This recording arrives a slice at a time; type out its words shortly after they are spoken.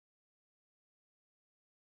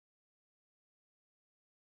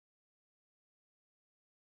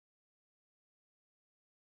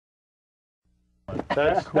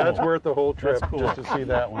That's worth the whole trip just to see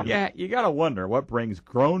that one. Yeah, you gotta wonder what brings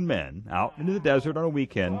grown men out into the desert on a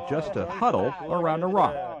weekend just to huddle around a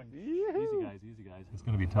rock. Easy guys, easy guys. It's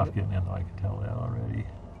gonna be tough getting in though, I can tell that already.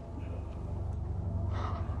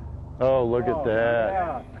 Oh, look at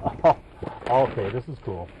that. Yeah. Okay, this is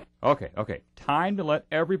cool. Okay, time to let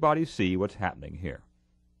everybody see what's happening here.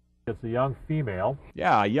 It's a young female.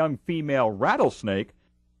 Yeah, a young female rattlesnake.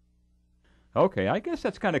 Okay, I guess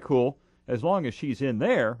that's kind of cool, as long as she's in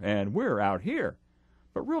there and we're out here.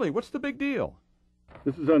 But really, what's the big deal?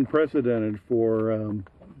 This is unprecedented for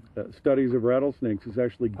studies of rattlesnakes, is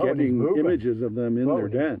actually getting images of them in their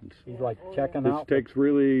dens. He's like checking this out. This takes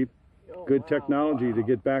really good technology to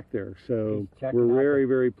get back there, so we're very,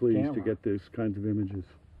 very pleased to get these kinds of images.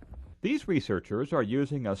 These researchers are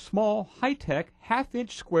using a small, high-tech,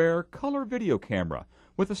 half-inch square color video camera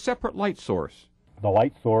with a separate light source. The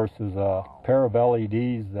light source is a pair of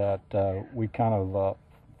LEDs that we kind of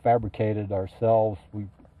fabricated ourselves. We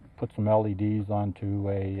put some LEDs onto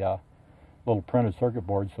a little printed circuit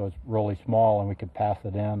board, so it's really small, and we could pass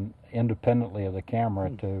it in independently of the camera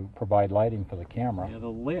to provide lighting for the camera. Yeah, the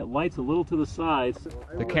light's a little to the sides.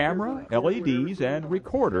 The camera, LEDs, and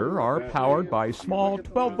recorder are powered by small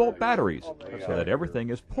 12-volt batteries, so that everything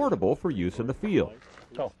is portable for use in the field.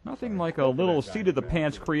 Nothing like a little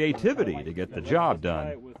seat-of-the-pants creativity to get the job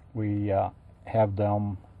done. We have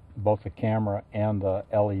them, both the camera and the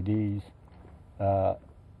LEDs,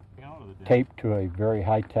 taped to a very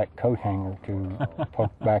high-tech coat hanger to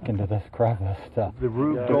poke back into this crevice. The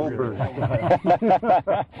Rube Goldberg.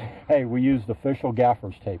 Hey, we used official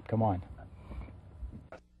gaffer's tape. Come on.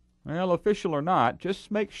 Well, official or not,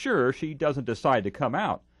 just make sure she doesn't decide to come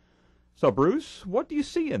out. So, Bruce, what do you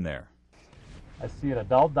see in there? I see an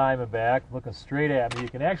adult diamondback looking straight at me. You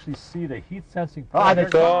can actually see the heat-sensing.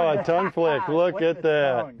 Oh, a tongue flick. Look at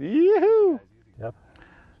that. Yoo-hoo! Yep.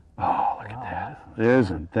 Oh, look at that.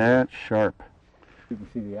 Isn't that sharp? You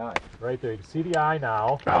can see the eye. Right there. You can see the eye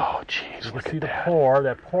now. Oh, jeez, You look can see at the that. pore.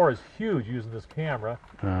 That pore is huge using this camera.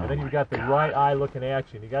 Oh, and then you've got the right eye looking at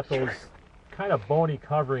you. And you got those kind of bony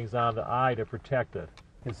coverings on the eye to protect it.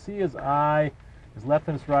 You can see his eye, his left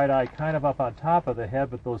and his right eye kind of up on top of the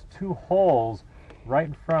head, but those two holes right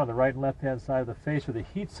in front of the right and left-hand side of the face are the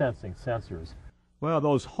heat-sensing sensors. Well,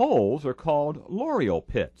 those holes are called L'Oreal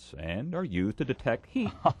pits and are used to detect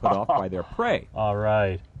heat put off by their prey. All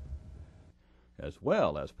right. As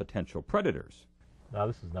well as potential predators. Now,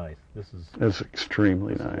 this is nice. That's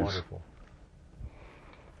extremely nice. Wonderful.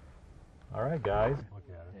 All right, guys. Look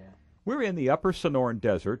at it. We're in the upper Sonoran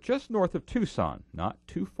Desert just north of Tucson, not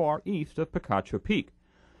too far east of Picacho Peak.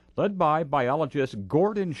 Led by biologist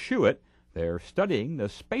Gordon Schuett, they're studying the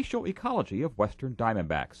spatial ecology of western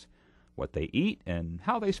diamondbacks, what they eat, and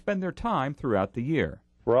how they spend their time throughout the year.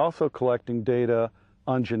 We're also collecting data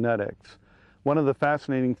on genetics. One of the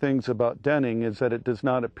fascinating things about denning is that it does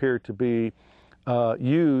not appear to be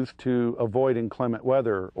used to avoid inclement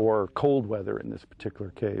weather or cold weather in this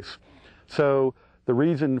particular case. So the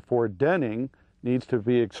reason for denning needs to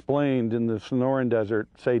be explained in the Sonoran Desert,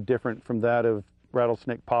 say different from that of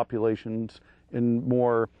rattlesnake populations in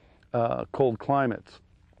more cold climates,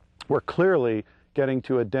 where clearly getting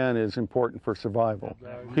to a den is important for survival.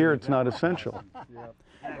 Here it's not essential.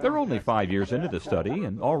 They're only 5 years into the study,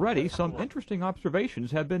 and already some interesting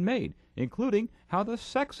observations have been made, including how the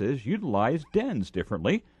sexes utilize dens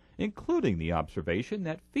differently, including the observation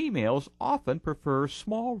that females often prefer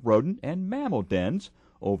small rodent and mammal dens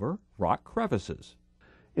over rock crevices.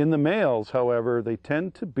 In the males, however, they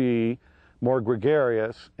tend to be more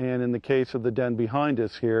gregarious, and in the case of the den behind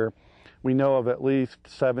us here, we know of at least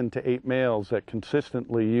 7 to 8 males that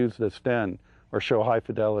consistently use this den or show high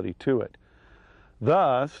fidelity to it.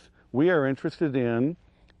 Thus, we are interested in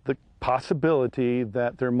the possibility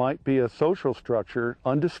that there might be a social structure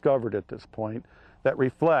undiscovered at this point that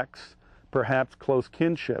reflects perhaps close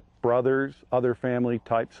kinship, brothers, other family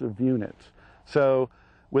types of units. So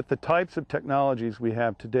with the types of technologies we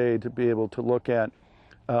have today to be able to look at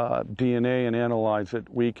DNA and analyze it,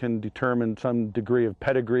 we can determine some degree of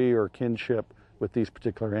pedigree or kinship with these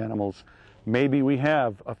particular animals. Maybe we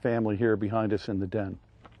have a family here behind us in the den.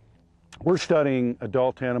 We're studying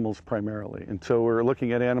adult animals primarily, and so we're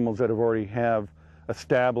looking at animals that already have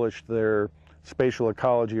established their spatial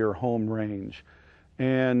ecology or home range.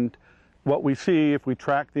 And what we see if we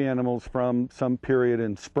track the animals from some period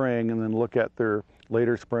in spring and then look at their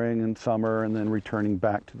later spring and summer and then returning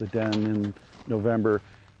back to the den in November.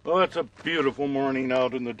 Well, it's a beautiful morning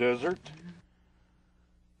out in the desert.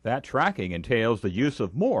 That tracking entails the use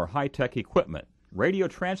of more high-tech equipment, radio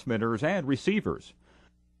transmitters and receivers.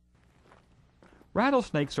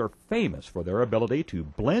 Rattlesnakes are famous for their ability to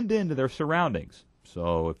blend into their surroundings.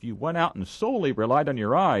 So if you went out and solely relied on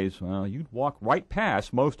your eyes, well, you'd walk right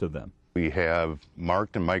past most of them. We have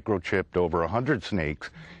marked and microchipped over 100 snakes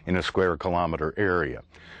in a square kilometer area.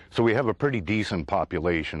 So we have a pretty decent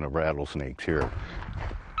population of rattlesnakes here.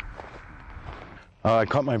 I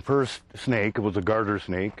caught my first snake. It was a garter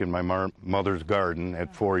snake in my mother's garden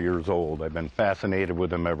at 4 years old. I've been fascinated with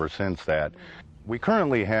them ever since that. We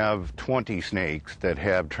currently have 20 snakes that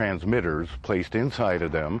have transmitters placed inside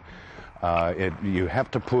of them. You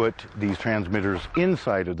have to put these transmitters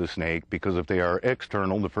inside of the snake because if they are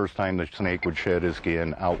external, the first time the snake would shed his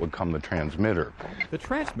skin, out would come the transmitter. The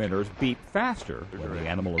transmitters beep faster when the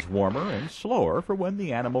animal is warmer and slower for when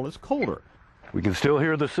the animal is colder. We can still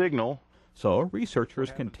hear the signal. So researchers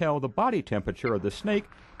can tell the body temperature of the snake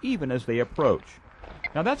even as they approach.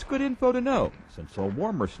 Now that's good info to know, since a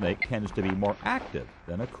warmer snake tends to be more active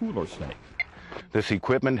than a cooler snake. This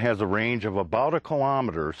equipment has a range of about 1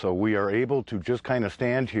 kilometer, so we are able to just kind of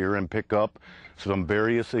stand here and pick up some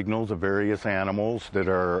various signals of various animals that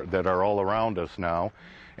are all around us now,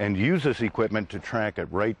 and use this equipment to track it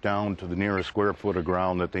right down to the nearest square foot of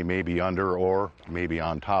ground that they may be under or maybe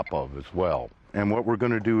on top of as well. And what we're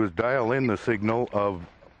going to do is dial in the signal of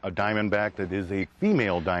a diamondback that is a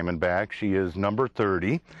female diamondback. She is number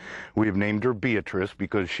 30. We have named her Beatrice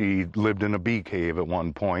because she lived in a bee cave at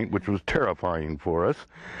one point, which was terrifying for us.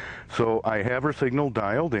 So I have her signal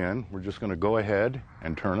dialed in. We're just going to go ahead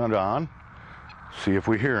and turn it on, see if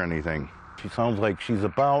we hear anything. She sounds like she's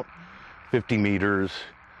about 50 meters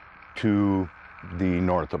to the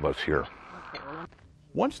north of us here.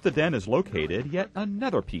 Once the den is located, yet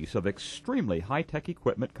another piece of extremely high-tech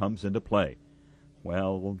equipment comes into play.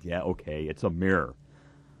 Well, yeah, okay, it's a mirror.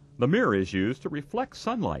 The mirror is used to reflect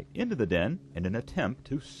sunlight into the den in an attempt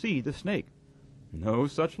to see the snake. No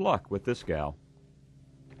such luck with this gal.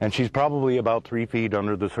 And she's probably about 3 feet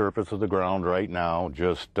under the surface of the ground right now,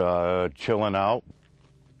 just chilling out.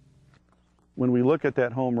 When we look at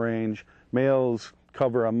that home range, males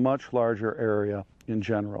cover a much larger area in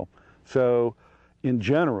general. So in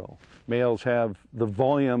general, males have the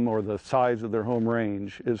volume or the size of their home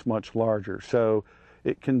range is much larger. So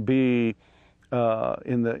it can be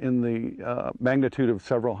in the magnitude of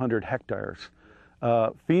several hundred hectares.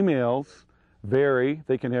 Females vary.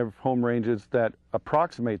 They can have home ranges that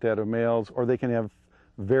approximate that of males, or they can have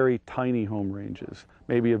very tiny home ranges,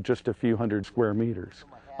 maybe of just a few hundred square meters.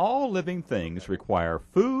 All living things require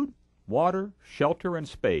food, water, shelter, and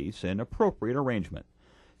space in appropriate arrangement.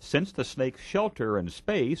 Since the snake's shelter and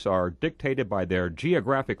space are dictated by their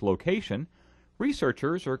geographic location,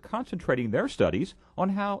 researchers are concentrating their studies on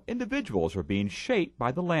how individuals are being shaped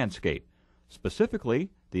by the landscape, specifically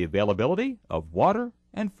the availability of water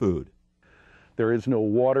and food. There is no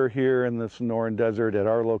water here in the Sonoran Desert at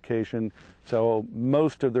our location, so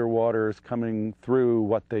most of their water is coming through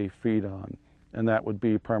what they feed on, and that would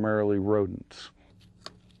be primarily rodents.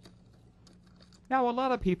 Now, a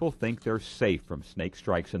lot of people think they're safe from snake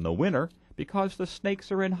strikes in the winter because the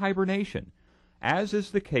snakes are in hibernation. As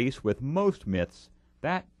is the case with most myths,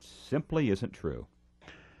 that simply isn't true.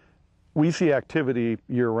 We see activity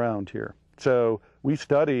year-round here. So we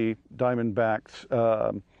study diamondbacks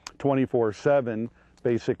 24/7,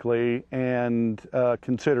 basically, and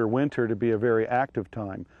consider winter to be a very active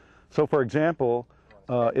time. So, for example,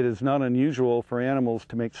 it is not unusual for animals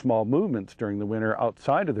to make small movements during the winter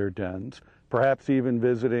outside of their dens, perhaps even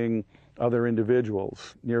visiting other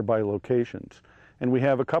individuals, nearby locations. And we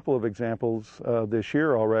have a couple of examples this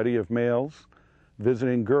year already of males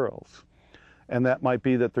visiting girls. And that might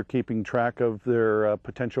be that they're keeping track of their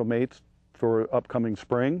potential mates for upcoming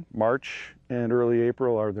spring. March and early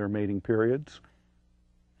April are their mating periods.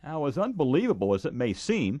 Now, as unbelievable as it may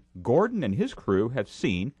seem, Gordon and his crew have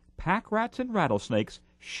seen pack rats and rattlesnakes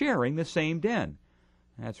sharing the same den.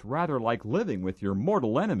 That's rather like living with your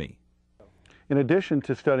mortal enemy. In addition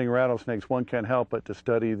to studying rattlesnakes, one can't help but to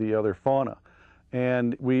study the other fauna.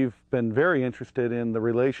 And we've been very interested in the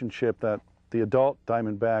relationship that the adult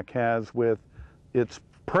diamondback has with its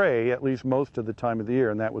prey, at least most of the time of the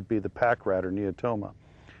year, and that would be the pack rat or neotoma.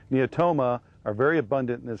 Neotoma are very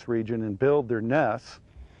abundant in this region and build their nests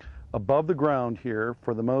above the ground here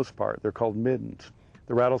for the most part. They're called middens.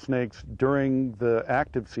 The rattlesnakes during the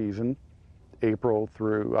active season, April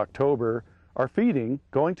through October, are feeding,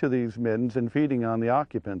 going to these middens and feeding on the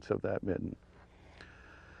occupants of that midden.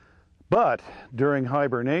 But during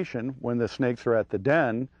hibernation, when the snakes are at the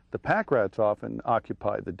den, the pack rats often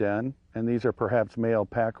occupy the den, and these are perhaps male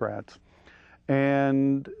pack rats,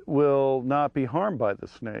 and will not be harmed by the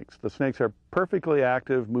snakes. The snakes are perfectly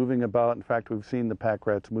active, moving about. In fact, we've seen the pack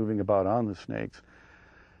rats moving about on the snakes.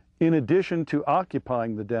 In addition to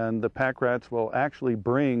occupying the den, the pack rats will actually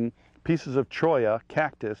bring pieces of cholla,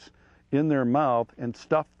 cactus, in their mouth and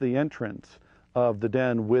stuff the entrance of the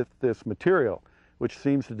den with this material, which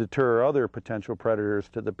seems to deter other potential predators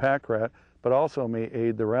to the pack rat, but also may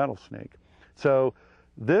aid the rattlesnake. So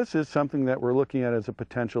this is something that we're looking at as a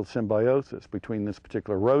potential symbiosis between this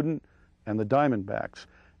particular rodent and the diamondbacks,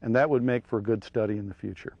 and that would make for a good study in the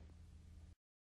future.